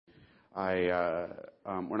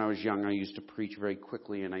When I was young, I used to preach very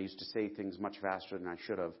quickly, and I used to say things much faster than I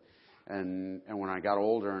should have. And when I got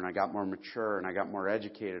older and I got more mature and I got more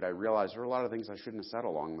educated, I realized there were a lot of things I shouldn't have said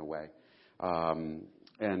along the way.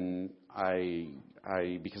 And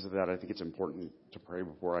because of that, I think it's important to pray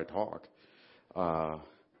before I talk,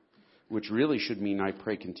 which really should mean I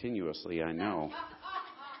pray continuously, I know.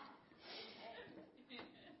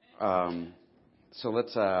 So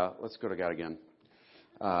let's go to God again.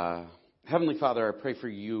 Heavenly Father, I pray for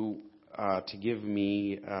you to give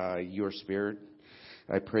me your Spirit.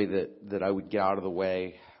 I pray that I would get out of the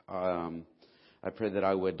way. I pray that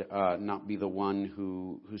I would not be the one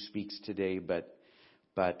who speaks today, but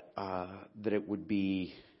that it would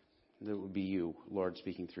be you, Lord,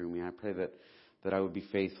 speaking through me. I pray that I would be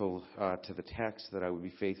faithful to the text, that I would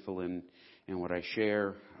be faithful in what I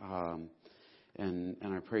share, and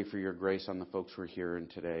I pray for your grace on the folks who are here and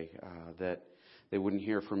today, that they wouldn't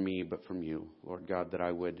hear from me but from you, Lord God, that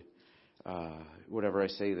I would whatever I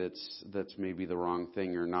say that's maybe the wrong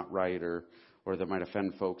thing or not right or that might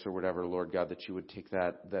offend folks or whatever, Lord God, that you would take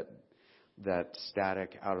that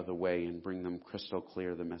static out of the way and bring them crystal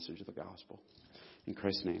clear the message of the gospel. In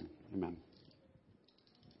Christ's name, amen.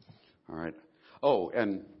 All right. Oh,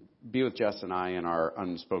 and be with Jess and I in our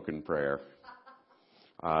unspoken prayer.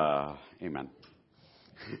 Amen.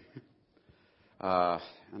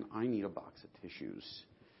 And I need a box of tissues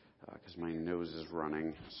because my nose is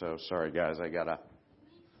running. So sorry, guys. I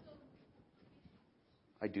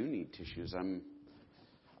do need tissues.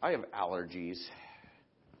 I have allergies.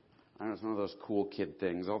 I know it's one of those cool kid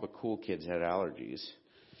things. All the cool kids had allergies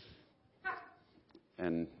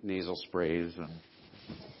and nasal sprays.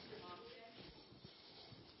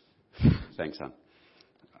 Thanks, hon.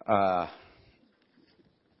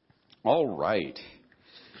 All right.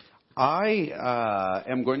 I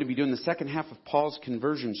am going to be doing the second half of Paul's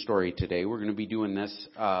conversion story today. We're going to be doing this.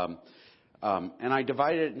 And I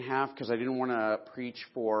divided it in half because I didn't want to preach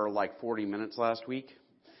for like 40 minutes last week.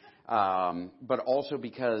 But also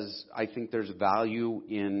because I think there's value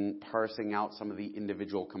in parsing out some of the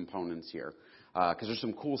individual components here. Because there's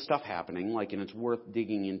some cool stuff happening, and it's worth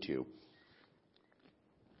digging into.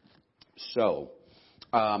 So,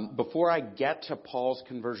 before I get to Paul's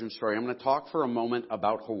conversion story, I'm going to talk for a moment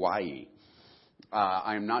about Hawaii.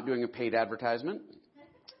 I am not doing a paid advertisement.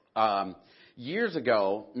 Years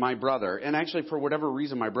ago, my brother, and actually for whatever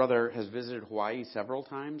reason, my brother has visited Hawaii several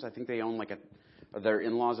times. I think they own their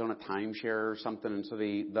in-laws own a timeshare or something, and so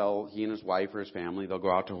he and his wife or his family, they'll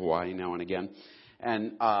go out to Hawaii now and again.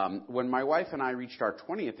 And when my wife and I reached our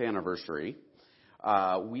 20th anniversary,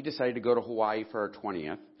 we decided to go to Hawaii for our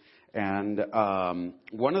 20th. And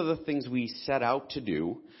one of the things we set out to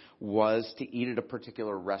do was to eat at a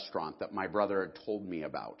particular restaurant that my brother had told me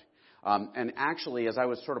about. And actually, as I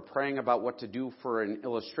was sort of praying about what to do for an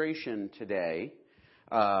illustration today,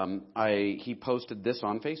 he posted this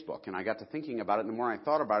on Facebook. And I got to thinking about it. And the more I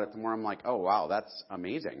thought about it, the more I'm like, oh, wow, that's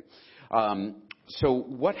amazing. So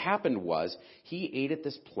what happened was he ate at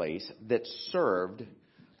this place that served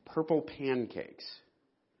purple pancakes.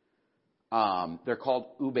 They're called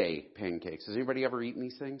ube pancakes. Has anybody ever eaten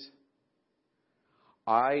these things?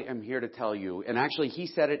 I am here to tell you, and actually he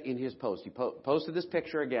said it in his post. He posted this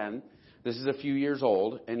picture again. This is a few years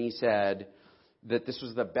old, and he said that this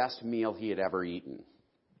was the best meal he had ever eaten.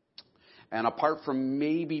 And apart from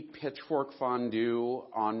maybe pitchfork fondue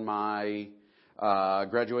on my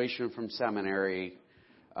graduation from seminary,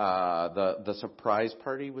 the surprise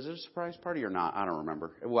party, was it a surprise party or not? I don't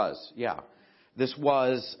remember. It was, yeah. This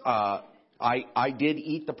was, I did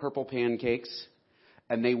eat the purple pancakes,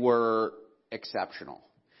 and they were exceptional.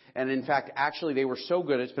 And in fact, actually, they were so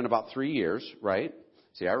good, it's been about 3 years, right?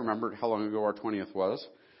 See, I remembered how long ago our 20th was.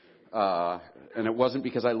 And it wasn't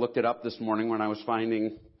because I looked it up this morning when I was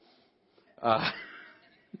finding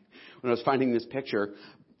this picture.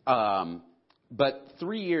 But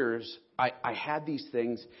 3 years, I had these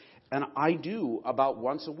things, and I do, about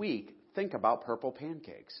once a week, think about purple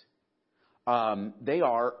pancakes. They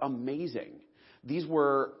are amazing. These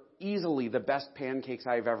were easily the best pancakes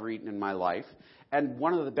I have ever eaten in my life, and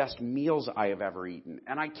one of the best meals I have ever eaten.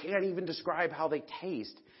 And I can't even describe how they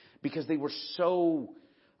taste because they were so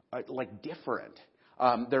different.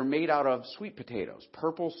 They're made out of sweet potatoes,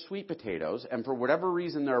 purple sweet potatoes, and for whatever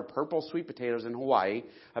reason there are purple sweet potatoes in Hawaii.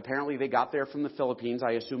 Apparently they got there from the Philippines.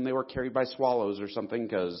 I assume they were carried by swallows or something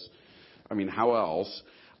because, how else?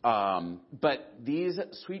 But these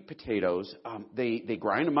sweet potatoes, they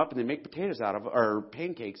grind them up and they make potatoes out of, or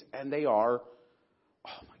pancakes, and they are,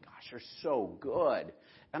 oh my gosh, they're so good.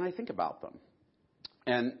 And I think about them.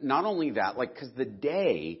 And not only that, like, because the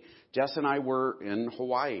day Jess and I were in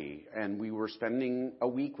Hawaii and we were spending a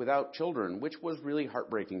week without children, which was really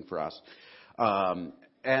heartbreaking for us.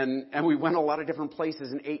 And we went a lot of different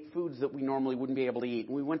places and ate foods that we normally wouldn't be able to eat.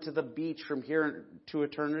 And we went to the beach From Here to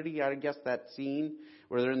Eternity. I guess that scene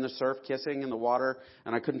where they're in the surf kissing in the water.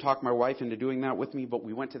 And I couldn't talk my wife into doing that with me, but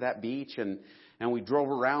we went to that beach and we drove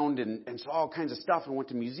around and saw all kinds of stuff and went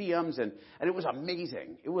to museums. And it was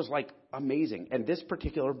amazing. It was like amazing. And this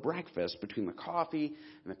particular breakfast, between the coffee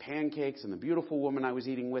and the pancakes and the beautiful woman I was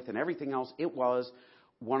eating with and everything else, it was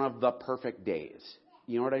one of the perfect days.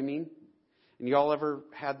 You know what I mean? And y'all ever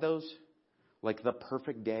had those? Like the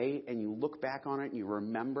perfect day, and you look back on it and you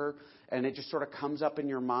remember, and it just sort of comes up in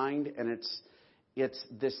your mind, and it's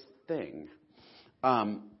this thing.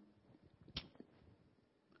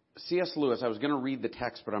 C.S. Lewis, I was going to read the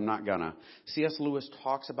text, but I'm not going to. C.S. Lewis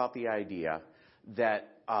talks about the idea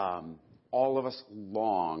that all of us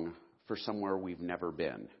long for somewhere we've never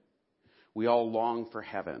been. We all long for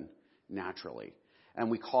heaven, naturally. And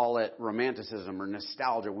we call it romanticism or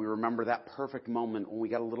nostalgia. We remember that perfect moment when we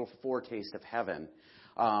got a little foretaste of heaven.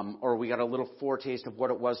 Or we got a little foretaste of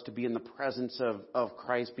what it was to be in the presence of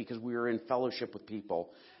Christ because we were in fellowship with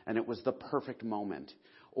people. And it was the perfect moment.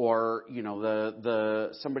 Or, you know,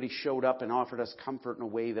 somebody showed up and offered us comfort in a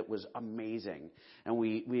way that was amazing. And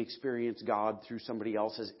we experienced God through somebody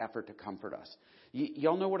else's effort to comfort us.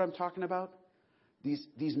 Y'all know what I'm talking about?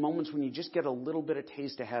 These moments when you just get a little bit of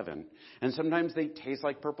taste of heaven. And sometimes they taste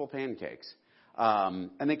like purple pancakes.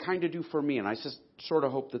 And they kind of do for me. And I just sort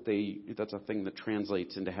of hope that that's a thing that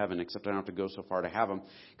translates into heaven, except I don't have to go so far to have them.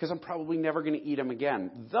 Because I'm probably never going to eat them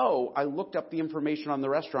again. Though I looked up the information on the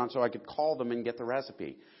restaurant so I could call them and get the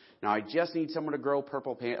recipe. Now I just need someone to grow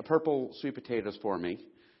purple sweet potatoes for me.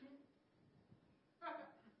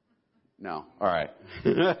 No. All right.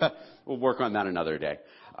 We'll work on that another day.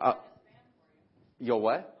 Yo,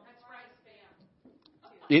 what? That's fried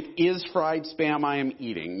spam. It is fried spam I am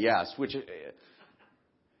eating, yes, which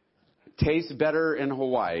tastes better in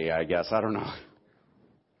Hawaii, I guess. I don't know.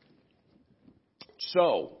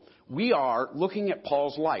 So, we are looking at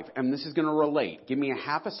Paul's life, and this is going to relate. Give me a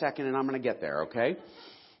half a second, and I'm going to get there, okay?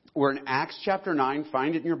 We're in Acts chapter 9.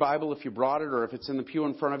 Find it in your Bible if you brought it, or if it's in the pew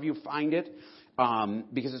in front of you, find it.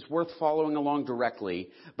 Because it's worth following along directly.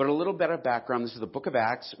 But a little bit of background. This is the book of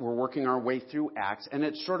Acts. We're working our way through Acts. And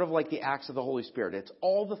it's sort of like the Acts of the Holy Spirit. It's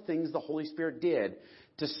all the things the Holy Spirit did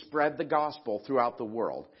to spread the gospel throughout the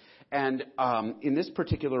world. And in this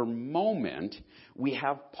particular moment, we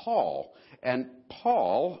have Paul. And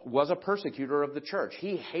Paul was a persecutor of the church.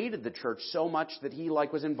 He hated the church so much that he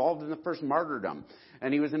was involved in the first martyrdom.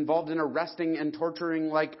 And he was involved in arresting and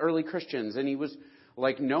torturing early Christians. And he was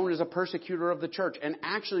known as a persecutor of the church. And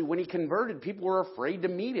actually, when he converted, people were afraid to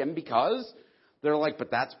meet him because they're like, but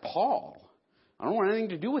that's Paul. I don't want anything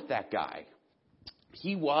to do with that guy.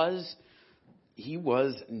 He was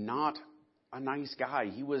not a nice guy.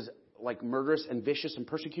 He was murderous and vicious and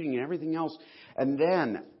persecuting and everything else. And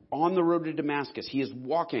then on the road to Damascus, he is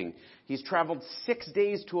walking. He's traveled 6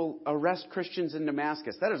 days to arrest Christians in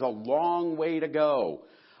Damascus. That is a long way to go.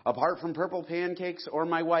 Apart from purple pancakes or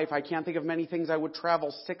my wife, I can't think of many things I would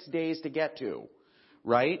travel 6 days to get to,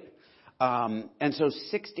 right? And so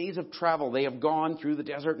 6 days of travel, they have gone through the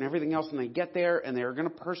desert and everything else, and they get there, and they're going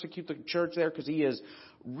to persecute the church there because he is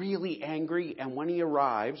really angry. And when he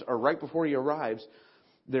arrives, or right before he arrives,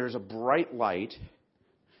 there's a bright light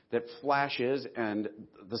that flashes and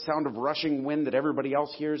the sound of rushing wind that everybody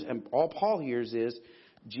else hears, and all Paul hears is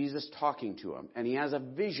Jesus talking to him. And he has a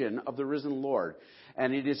vision of the risen Lord.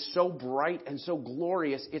 And it is so bright and so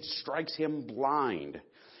glorious, it strikes him blind.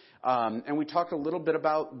 And we talked a little bit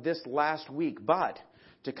about this last week, but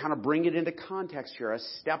to kind of bring it into context here, a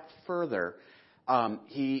step further,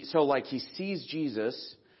 he sees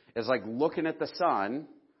Jesus as looking at the sun,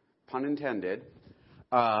 pun intended,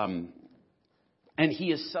 and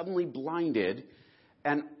he is suddenly blinded,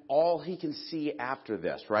 and all he can see after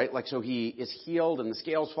this, right? So he is healed and the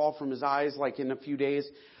scales fall from his eyes in a few days.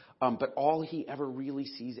 But all he ever really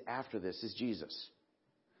sees after this is Jesus.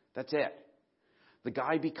 That's it. The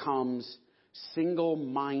guy becomes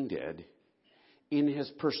single-minded in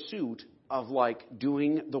his pursuit of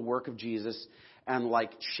doing the work of Jesus and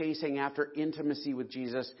chasing after intimacy with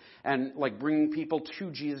Jesus and bringing people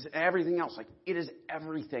to Jesus and everything else. It is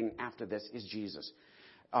everything after this is Jesus.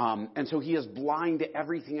 And so he is blind to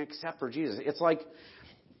everything except for Jesus. It's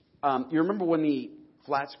you remember when the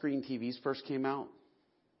flat screen TVs first came out?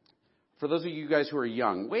 For those of you guys who are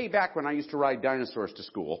young, way back when I used to ride dinosaurs to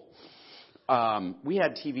school, we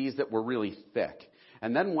had TVs that were really thick.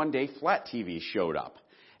 And then one day, flat TVs showed up.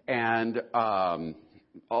 And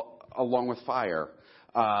along with fire.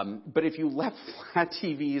 But if you left flat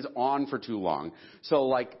TVs on for too long, so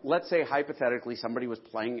like, let's say hypothetically somebody was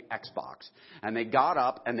playing Xbox and they got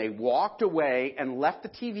up and they walked away and left the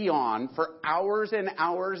TV on for hours and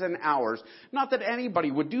hours and hours. Not that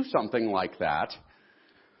anybody would do something like that.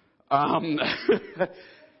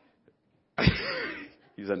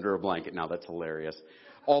 He's under a blanket now. That's hilarious.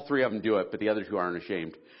 All three of them do it, but the other two aren't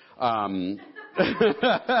ashamed.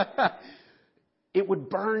 It would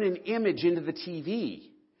burn an image into the TV.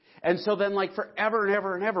 And so then like forever and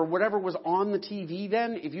ever and ever, whatever was on the TV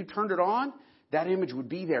then, if you turned it on, that image would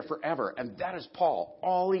be there forever. And that is Paul.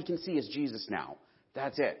 All he can see is Jesus now.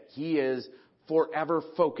 That's it. He is forever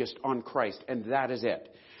focused on Christ, and that is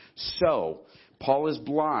it. So, Paul is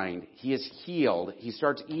blind. He is healed. He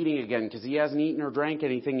starts eating again because he hasn't eaten or drank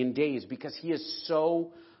anything in days because he is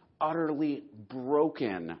so utterly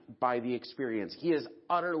broken by the experience. He is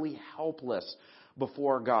utterly helpless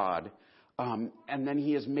before God, and then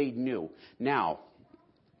he is made new. Now,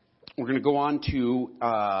 we're going to go on to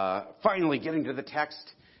finally getting to the text.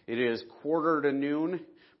 It is 12:45,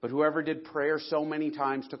 but whoever did prayer so many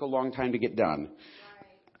times took a long time to get done.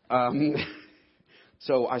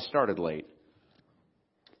 So I started late.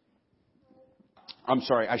 I'm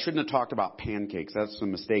sorry, I shouldn't have talked about pancakes. That's the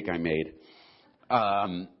mistake I made.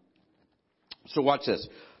 So watch this.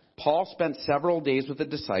 Paul spent several days with the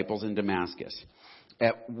disciples in Damascus.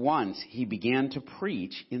 At once, he began to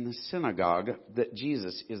preach in the synagogue that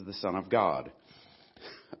Jesus is the Son of God.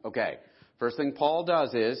 Okay, first thing Paul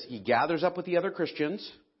does is he gathers up with the other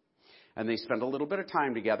Christians, and they spend a little bit of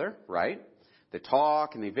time together, right? They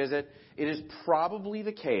talk and they visit. It is probably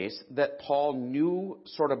the case that Paul knew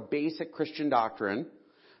sort of basic Christian doctrine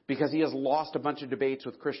because he has lost a bunch of debates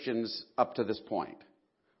with Christians up to this point,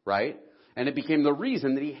 right? And it became the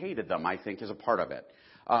reason that he hated them, I think, is a part of it.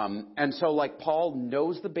 And so, like, Paul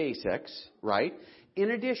knows the basics, right?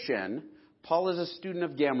 In addition, Paul is a student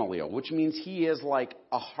of Gamaliel, which means he is like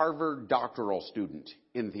a Harvard doctoral student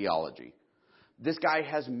in theology. This guy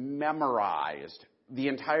has memorized the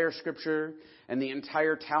entire scripture and the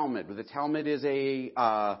entire Talmud. The Talmud is a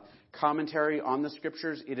commentary on the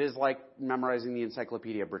scriptures. It is like memorizing the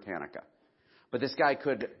Encyclopedia Britannica. But this guy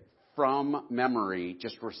could, from memory,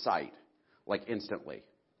 just recite, like, instantly,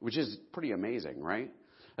 which is pretty amazing, right?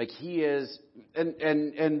 Like, he is,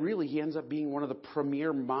 and really he ends up being one of the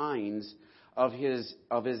premier minds of his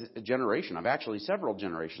generation, of actually several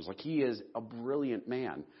generations. Like, he is a brilliant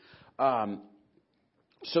man.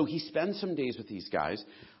 So he spends some days with these guys.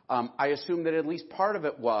 I assume that at least part of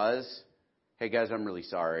it was, hey guys, I'm really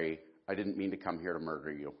sorry. I didn't mean to come here to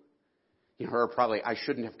murder you. You know, or probably I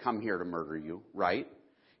shouldn't have come here to murder you, right?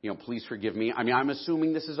 You know, please forgive me. I mean, I'm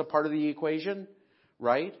assuming this is a part of the equation,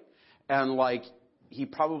 right? And like, he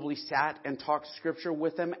probably sat and talked scripture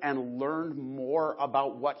with them and learned more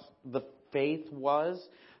about what the faith was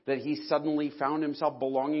that he suddenly found himself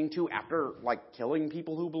belonging to after like killing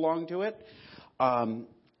people who belonged to it. And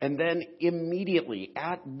then immediately,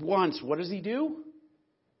 at once, what does he do?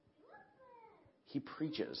 He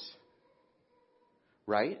preaches.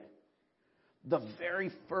 Right? The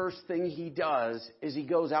very first thing he does is he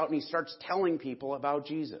goes out and he starts telling people about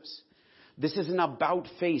Jesus. This isn't about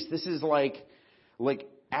face. This is like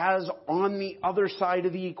as on the other side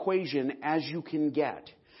of the equation as you can get.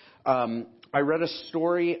 I read a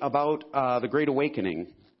story about the Great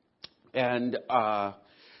Awakening. And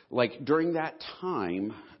like during that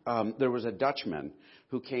time, there was a Dutchman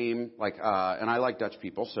who came, like, and I like Dutch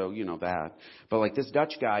people, so you know that. But like this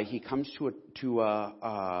Dutch guy, he comes to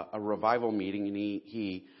a revival meeting, and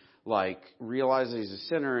he like realizes he's a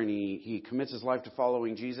sinner, and he commits his life to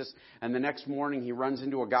following Jesus. And the next morning, he runs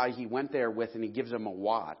into a guy he went there with, and he gives him a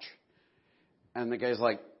watch. And the guy's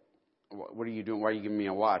like, "What are you doing? Why are you giving me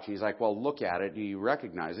a watch?" And he's like, "Well, look at it. Do you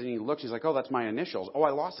recognize it?" And he looks. He's like, "Oh, that's my initials. Oh,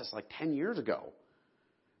 I lost this like 10 years ago."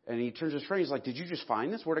 And he turns to his friend. He's like, "Did you just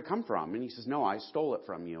find this? Where'd it come from?" And he says, "No, I stole it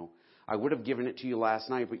from you. I would have given it to you last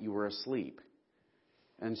night, but you were asleep.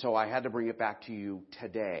 And so I had to bring it back to you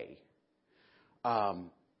today."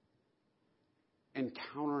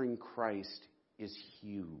 Encountering Christ is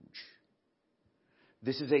huge.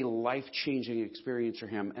 This is a life-changing experience for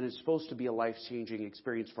him, and it's supposed to be a life-changing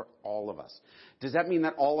experience for all of us. Does that mean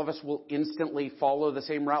that all of us will instantly follow the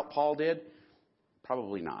same route Paul did?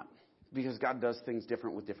 Probably not. Because God does things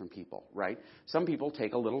different with different people, right? Some people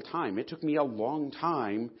take a little time. It took me a long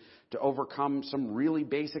time to overcome some really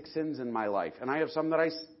basic sins in my life. And I have some that I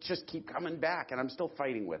just keep coming back and I'm still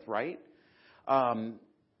fighting with, right?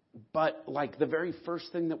 But like the very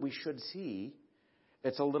first thing that we should see,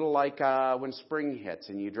 it's a little like when spring hits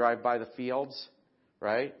and you drive by the fields,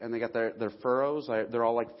 right? And they got their furrows. They're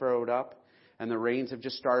all like furrowed up. And the rains have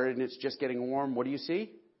just started and it's just getting warm. What do you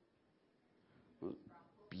see?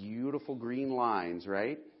 Beautiful green lines,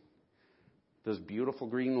 right? Those beautiful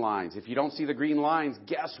green lines. If you don't see the green lines,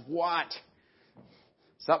 guess what?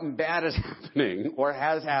 Something bad is happening or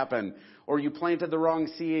has happened. Or you planted the wrong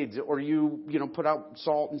seeds. Or you put out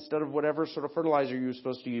salt instead of whatever sort of fertilizer you were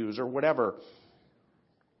supposed to use or whatever.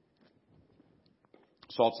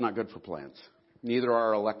 Salt's not good for plants. Neither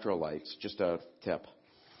are electrolytes. Just a tip.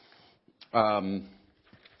 And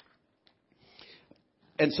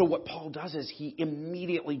so what Paul does is he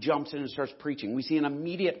immediately jumps in and starts preaching. We see an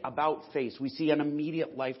immediate about face. We see an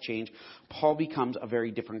immediate life change. Paul becomes a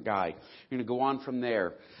very different guy. We're going to go on from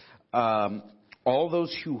there. All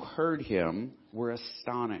those who heard him were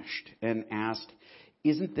astonished and asked,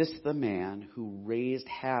 "Isn't this the man who raised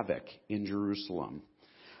havoc in Jerusalem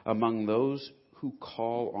among those who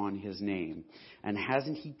call on his name? And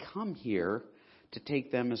hasn't he come here to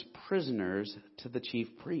take them as prisoners to the chief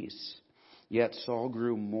priests?" Yet Saul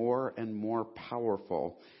grew more and more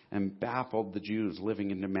powerful and baffled the Jews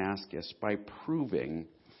living in Damascus by proving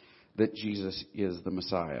that Jesus is the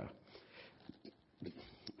Messiah.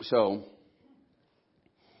 So,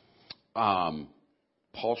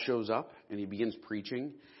 Paul shows up and he begins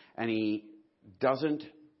preaching, and he doesn't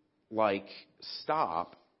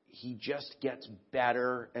stop. He just gets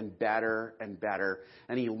better and better and better,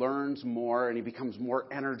 and he learns more, and he becomes more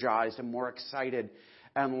energized and more excited.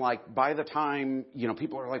 And by the time,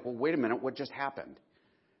 people are like, well, wait a minute, what just happened?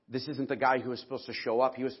 This isn't the guy who was supposed to show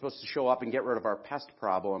up. He was supposed to show up and get rid of our pest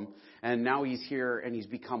problem. And now he's here and he's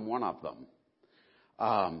become one of them.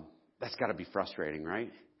 That's got to be frustrating,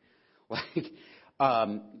 right?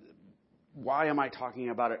 Why am I talking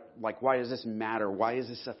about it? Why does this matter? Why is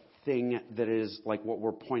this a thing that is what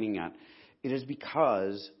we're pointing at? It is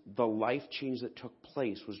because the life change that took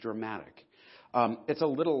place was dramatic. It's a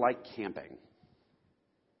little like camping.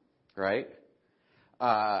 Right?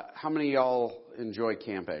 How many of y'all enjoy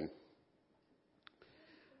camping?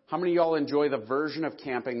 How many of y'all enjoy the version of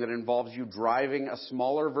camping that involves you driving a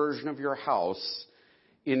smaller version of your house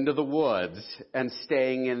into the woods and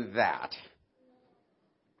staying in that?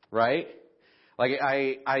 Right?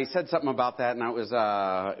 I said something about that, and it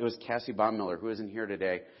was Cassie Baumiller, who isn't here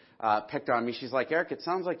today, picked on me. She's like, "Eric, it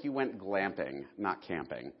sounds like you went glamping, not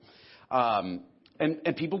camping."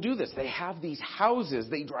 And people do this. They have these houses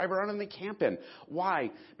they drive around and they camp in.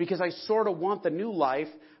 Why? Because I sort of want the new life,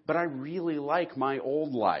 but I really like my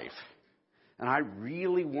old life. And I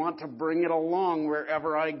really want to bring it along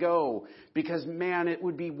wherever I go. Because, man, it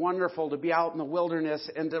would be wonderful to be out in the wilderness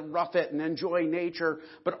and to rough it and enjoy nature,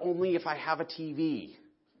 but only if I have a TV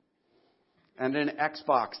and an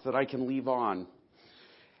Xbox that I can leave on.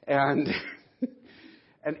 And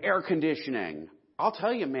air conditioning. I'll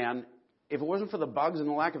tell you, man, if it wasn't for the bugs and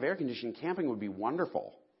the lack of air conditioning, camping would be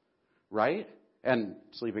wonderful, right? And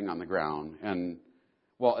sleeping on the ground. And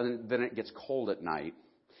then it gets cold at night.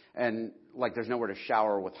 And, there's nowhere to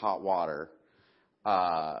shower with hot water.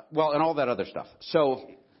 And all that other stuff. So,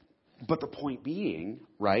 but the point being,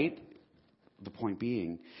 right? The point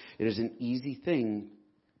being, it is an easy thing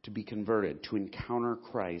to be converted, to encounter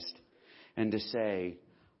Christ, and to say,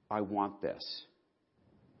 I want this.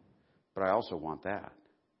 But I also want that.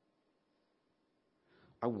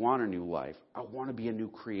 I want a new life. I want to be a new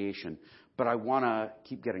creation. But I want to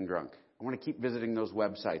keep getting drunk. I want to keep visiting those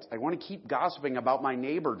websites. I want to keep gossiping about my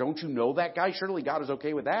neighbor. Don't you know that guy? Surely God is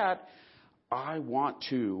okay with that. I want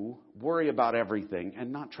to worry about everything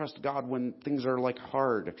and not trust God when things are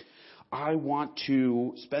hard. I want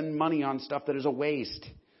to spend money on stuff that is a waste.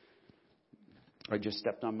 I just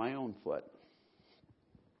stepped on my own foot.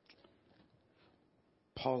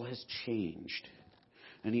 Paul has changed.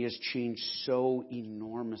 And he has changed so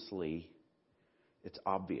enormously, it's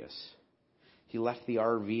obvious. He left the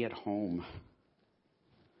RV at home.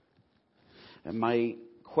 And my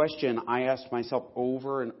question I asked myself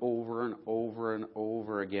over and over and over and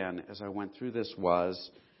over again as I went through this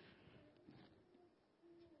was,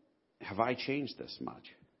 have I changed this much?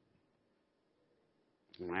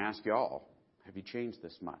 And I ask y'all, have you changed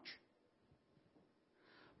this much?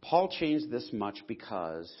 Paul changed this much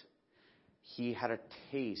because he had a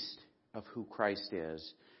taste of who Christ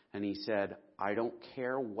is. And he said, I don't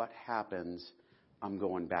care what happens, I'm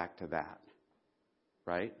going back to that.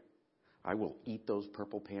 Right? I will eat those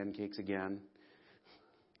purple pancakes again.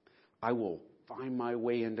 I will find my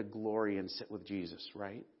way into glory and sit with Jesus,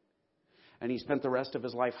 right? And he spent the rest of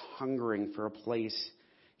his life hungering for a place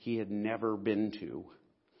he had never been to.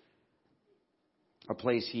 a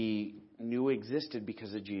place he knew existed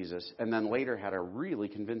because of Jesus, and then later had a really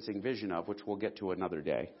convincing vision of, which we'll get to another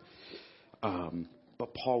day.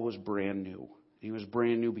 But Paul was brand new. He was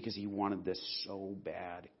brand new because he wanted this so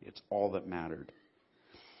bad. It's all that mattered.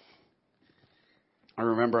 I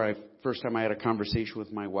remember first time I had a conversation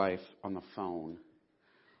with my wife on the phone,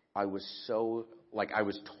 I was I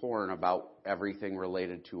was torn about everything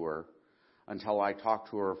related to her until I talked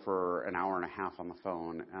to her for an hour and a half on the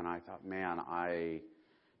phone, and I thought, man, I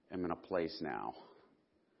am in a place now,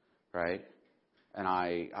 right? And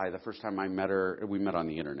the first time I met her, we met on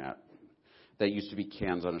the internet. That used to be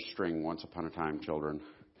cans on a string, once upon a time, children,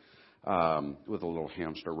 with a little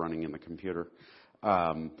hamster running in the computer.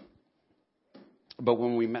 But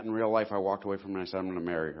when we met in real life, I walked away from her and I said, I'm going to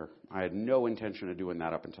marry her. I had no intention of doing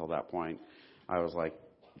that up until that point. I was like,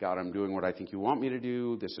 God, I'm doing what I think you want me to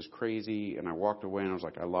do. This is crazy. And I walked away and I was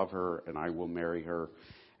like, I love her and I will marry her.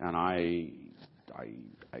 And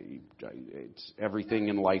it's everything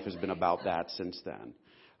in life has been about that since then.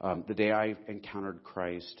 The day I encountered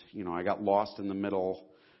Christ, I got lost in the middle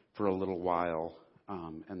for a little while.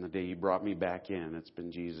 And the day he brought me back in, it's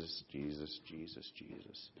been Jesus, Jesus, Jesus,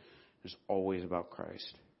 Jesus. It's always about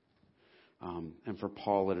Christ. And for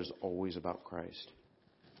Paul, it is always about Christ.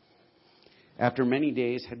 After many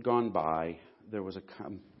days had gone by, there was a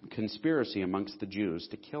conspiracy amongst the Jews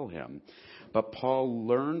to kill him. But Paul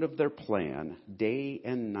learned of their plan. Day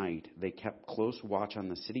and night they kept close watch on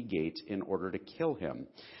the city gates in order to kill him.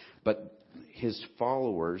 But his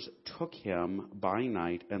followers took him by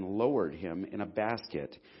night and lowered him in a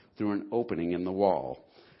basket through an opening in the wall.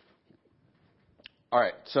 All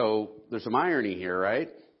right, so there's some irony here, right?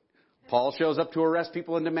 Paul shows up to arrest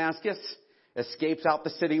people in Damascus, escapes out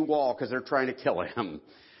the city wall because they're trying to kill him.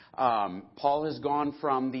 Paul has gone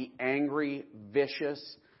from the angry, vicious,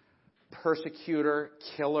 persecutor,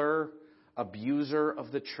 killer, abuser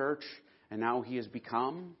of the church, and now he has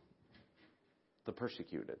become the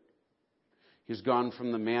persecuted. He's gone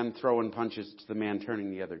from the man throwing punches to the man turning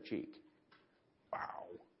the other cheek. Wow.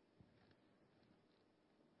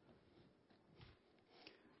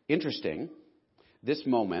 Interesting. This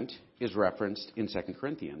moment is referenced in 2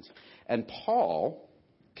 Corinthians. And Paul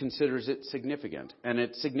considers it significant. And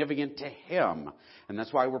it's significant to him. And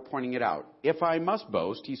that's why we're pointing it out. If I must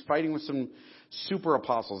boast, he's fighting with some super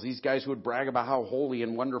apostles. These guys who would brag about how holy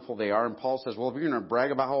and wonderful they are. And Paul says, well, if you're going to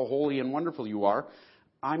brag about how holy and wonderful you are,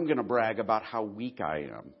 I'm going to brag about how weak I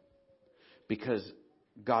am. Because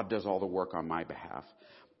God does all the work on my behalf.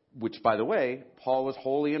 Which, by the way, Paul was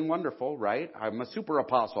holy and wonderful, right? I'm a super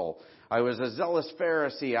apostle. I was a zealous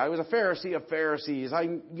Pharisee. I was a Pharisee of Pharisees.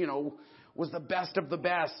 I, was the best of the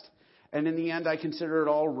best. And in the end, I consider it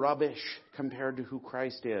all rubbish compared to who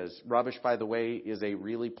Christ is. Rubbish, by the way, is a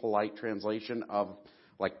really polite translation of,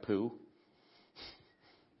 like, poo.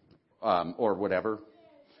 Or whatever.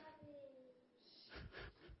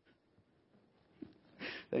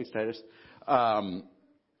 Thanks, Titus.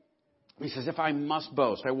 He says, if I must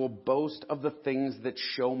boast, I will boast of the things that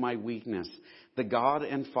show my weakness. The God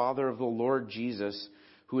and Father of the Lord Jesus,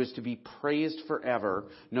 who is to be praised forever,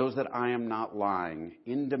 knows that I am not lying.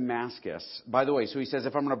 In Damascus. By the way, so he says,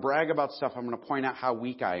 if I'm going to brag about stuff, I'm going to point out how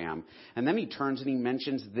weak I am. And then he turns and he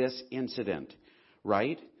mentions this incident,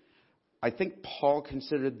 right? I think Paul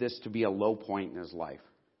considered this to be a low point in his life.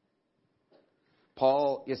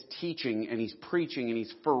 Paul is teaching and he's preaching and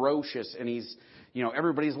he's ferocious and he's,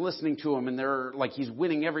 everybody's listening to him and they're like, he's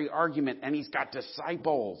winning every argument and he's got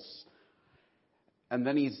disciples. And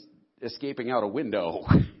then he's escaping out a window.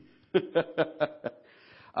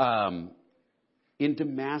 In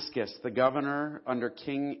Damascus, the governor under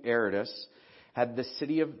King Aretas had the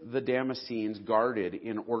city of the Damascenes guarded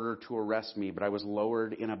in order to arrest me, but I was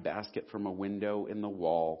lowered in a basket from a window in the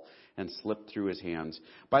wall and slipped through his hands.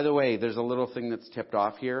 By the way, there's a little thing that's tipped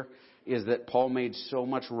off here, is that Paul made so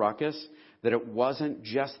much ruckus that it wasn't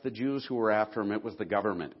just the Jews who were after him, it was the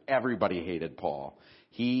government. Everybody hated Paul.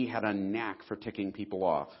 He had a knack for ticking people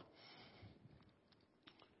off.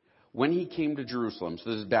 When he came to Jerusalem,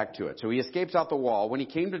 so this is back to it. So he escapes out the wall. When he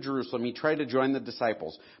came to Jerusalem, he tried to join the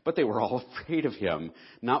disciples, but they were all afraid of him,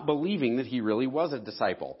 not believing that he really was a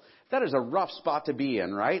disciple. That is a rough spot to be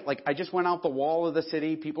in, right? Like, I just went out the wall of the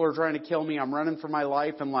city. People are trying to kill me. I'm running for my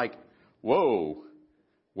life. And like, whoa.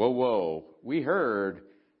 We heard,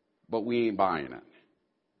 but we ain't buying it.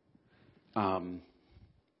 I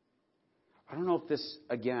don't know if this,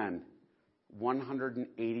 again,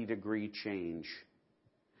 180-degree change.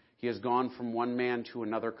 He has gone from one man to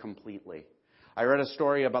another completely. I read a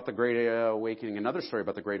story about the Great Awakening, another story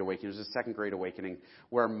about the Great Awakening. It was the Second Great Awakening,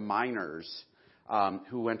 where miners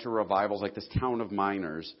who went to revivals, like this town of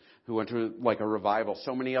miners, who went to like a revival.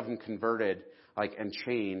 So many of them converted and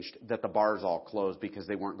changed that the bars all closed because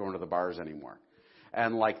they weren't going to the bars anymore.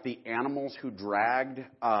 And like the animals who dragged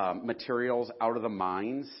materials out of the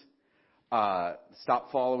mines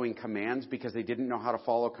stopped following commands because they didn't know how to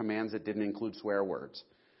follow commands that didn't include swear words.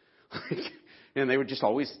 And they would just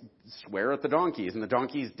always swear at the donkeys, and the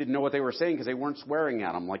donkeys didn't know what they were saying because they weren't swearing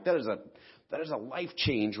at them. Like that is a life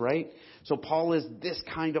change, right? So Paul is this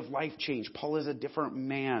kind of life change. Paul is a different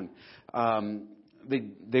man.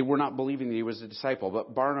 They were not believing that he was a disciple,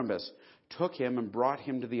 but Barnabas took him and brought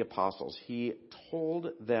him to the apostles. He told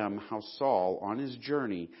them how Saul, on his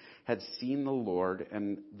journey, had seen the Lord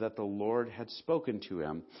and that the Lord had spoken to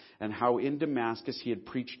him, and how in Damascus he had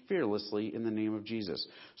preached fearlessly in the name of Jesus.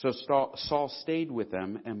 So Saul stayed with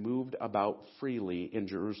them and moved about freely in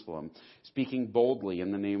Jerusalem, speaking boldly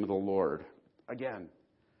in the name of the Lord. Again,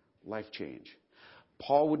 life change.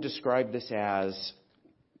 Paul would describe this as,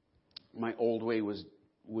 my old way was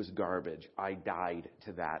garbage. I died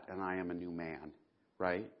to that, and I am a new man,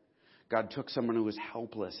 right? God took someone who was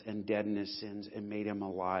helpless and dead in his sins and made him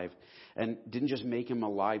alive. And didn't just make him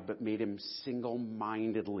alive, but made him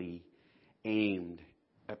single-mindedly aimed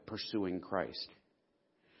at pursuing Christ.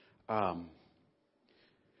 And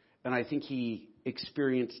I think he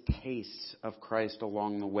experienced tastes of Christ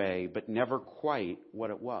along the way, but never quite what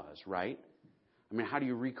it was, right? I mean, how do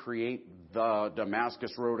you recreate the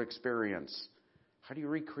Damascus Road experience? How do you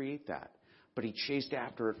recreate that? But he chased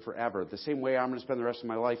after it forever. The same way I'm going to spend the rest of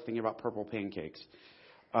my life thinking about purple pancakes.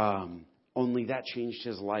 Only that changed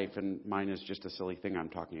his life, and mine is just a silly thing I'm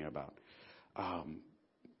talking about.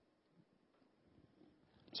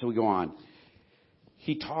 So we go on.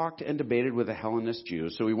 He talked and debated with the Hellenist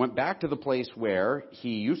Jews. So he went back to the place where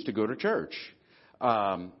he used to go to church.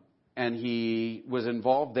 And he was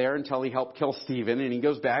involved there until he helped kill Stephen. And he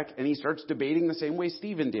goes back and he starts debating the same way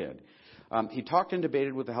Stephen did. He talked and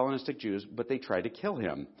debated with the Hellenistic Jews, but they tried to kill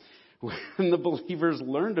him. When the believers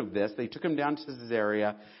learned of this, they took him down to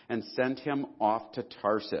Caesarea and sent him off to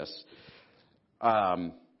Tarsus.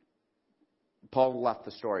 Paul left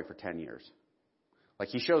the story for 10 years. Like,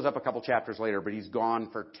 he shows up a couple chapters later, but he's gone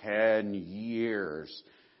for 10 years.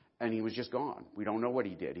 And he was just gone. We don't know what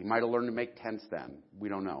he did. He might have learned to make tents then. We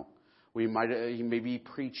don't know. Maybe he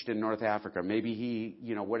preached in North Africa. Maybe he,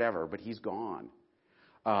 whatever, but he's gone.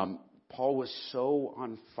 Paul was so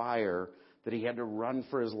on fire that he had to run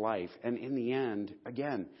for his life. And in the end,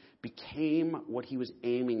 again, became what he was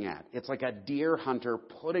aiming at. It's like a deer hunter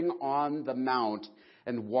putting on the mount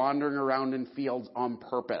and wandering around in fields on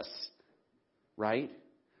purpose. Right?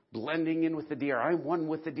 Blending in with the deer. I'm one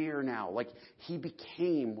with the deer now. Like, he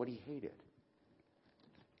became what he hated.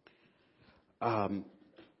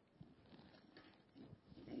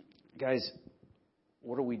 Guys,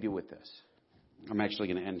 what do we do with this? I'm actually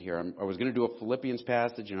going to end here. I was going to do a Philippians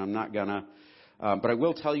passage, and I'm not going to. But I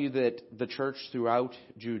will tell you that the church throughout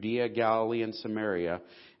Judea, Galilee, and Samaria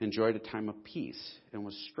enjoyed a time of peace and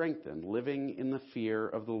was strengthened, living in the fear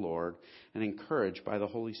of the Lord and encouraged by the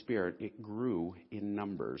Holy Spirit. It grew in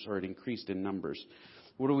numbers, or it increased in numbers.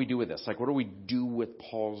 What do we do with this? What do we do with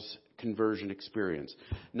Paul's conversion experience?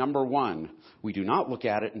 Number one, we do not look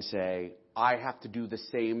at it and say, I have to do the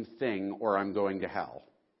same thing or I'm going to hell.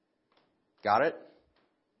 Got it?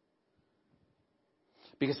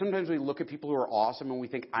 Because sometimes we look at people who are awesome and we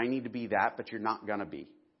think, I need to be that, but you're not going to be.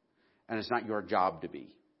 And it's not your job to be.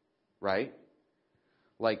 Right?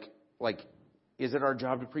 Like, is it our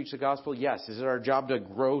job to preach the gospel? Yes. Is it our job to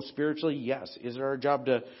grow spiritually? Yes. Is it our job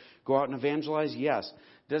to go out and evangelize? Yes.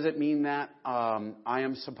 Does it mean that I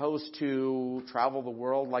am supposed to travel the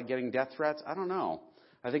world like getting death threats? I don't know.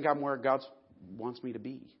 I think I'm where God wants me to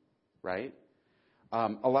be. Right?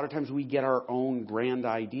 A lot of times we get our own grand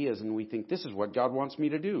ideas and we think, this is what God wants me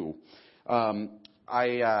to do. I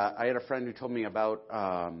had a friend who told me about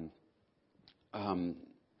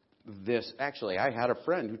this. Actually, I had a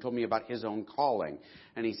friend who told me about his own calling.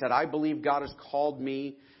 And he said, I believe God has called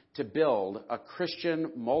me to build a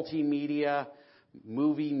Christian multimedia,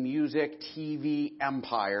 movie, music, TV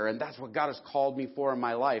empire. And that's what God has called me for in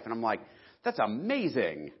my life. And I'm like, that's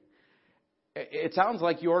amazing. It sounds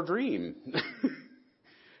like your dream.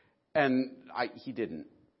 And he didn't.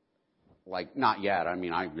 Not yet. I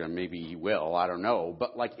mean, maybe he will. I don't know.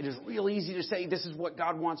 But it is real easy to say, this is what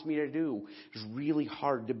God wants me to do. It's really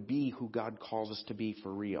hard to be who God calls us to be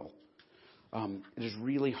for real. It is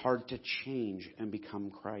really hard to change and become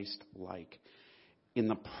Christ-like in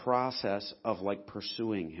the process of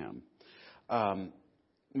pursuing Him.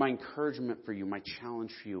 My encouragement for you, my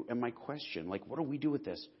challenge for you, and my question, what do we do with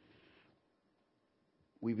this?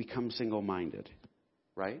 we become single-minded,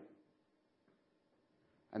 right?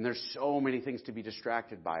 And there's so many things to be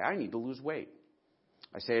distracted by. I need to lose weight.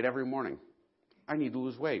 I say it every morning. I need to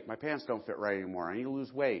lose weight. My pants don't fit right anymore. I need to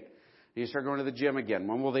lose weight. I need to start going to the gym again.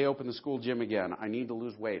 When will they open the school gym again? I need to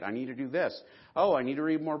lose weight. I need to do this. Oh, I need to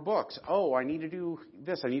read more books. Oh, I need to do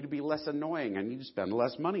this. I need to be less annoying. I need to spend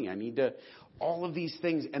less money. I need to, all of these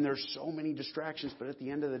things. And there's so many distractions. But at the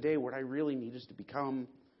end of the day, what I really need is to become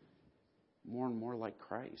more and more like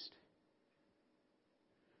Christ.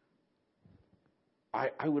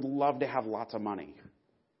 I would love to have lots of money.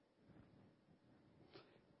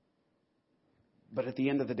 But at the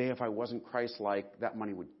end of the day, if I wasn't Christ-like, that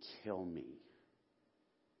money would kill me.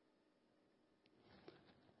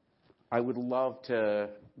 I would love to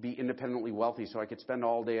be independently wealthy so I could spend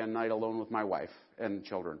all day and night alone with my wife and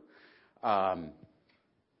children. But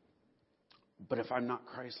if I'm not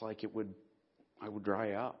Christ-like, I would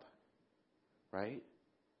dry up, right?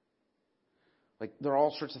 Like, there are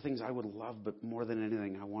all sorts of things I would love, but more than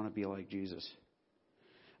anything, I want to be like Jesus.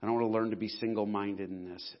 And I want to learn to be single-minded in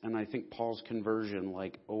this. And I think Paul's conversion,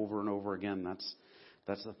 like over and over again,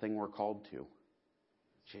 that's the thing we're called to.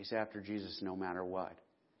 Chase after Jesus no matter what.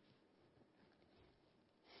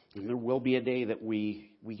 And there will be a day that we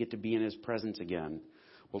get to be in his presence again.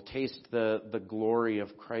 We'll taste the glory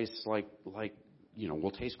of Christ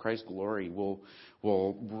we'll taste Christ's glory.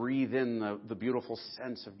 We'll breathe in the beautiful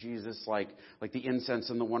sense of Jesus, like the incense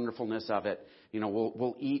and the wonderfulness of it.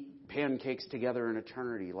 We'll eat pancakes together in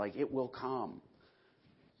eternity. Like, it will come.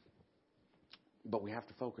 But we have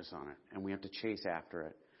to focus on it, and we have to chase after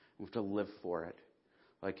it. We have to live for it.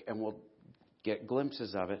 And we'll get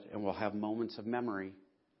glimpses of it, and we'll have moments of memory.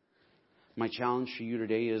 My challenge to you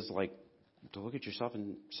today is to look at yourself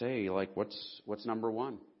and say, what's number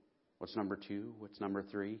one? What's number two? What's number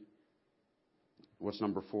three? What's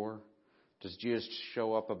number 4? Does Jesus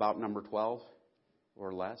show up about number 12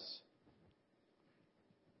 or less?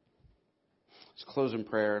 Let's close in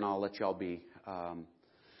prayer, and I'll let y'all be.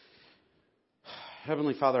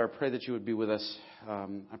 Heavenly Father, I pray that you would be with us.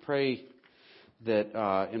 I pray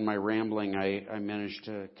that in my rambling, I managed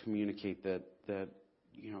to communicate that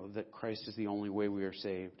Christ is the only way we are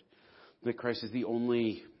saved. That Christ is the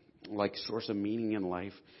only source of meaning in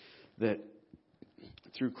life. That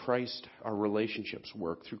through Christ our relationships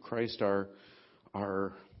work. Through Christ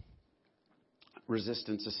our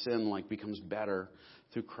resistance to sin becomes better.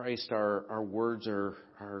 Through Christ our words are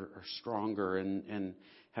stronger and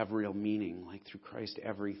have real meaning. Through Christ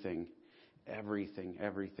everything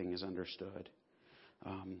is understood.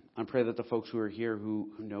 I pray that the folks who are here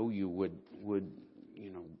who know you would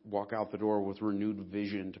walk out the door with renewed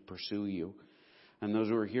vision to pursue you. And those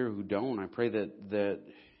who are here who don't, I pray that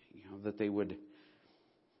they would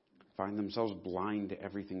find themselves blind to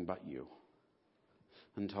everything but you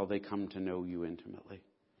until they come to know you intimately.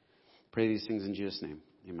 Pray these things in Jesus' name.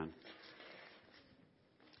 Amen.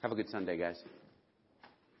 Have a good Sunday, guys.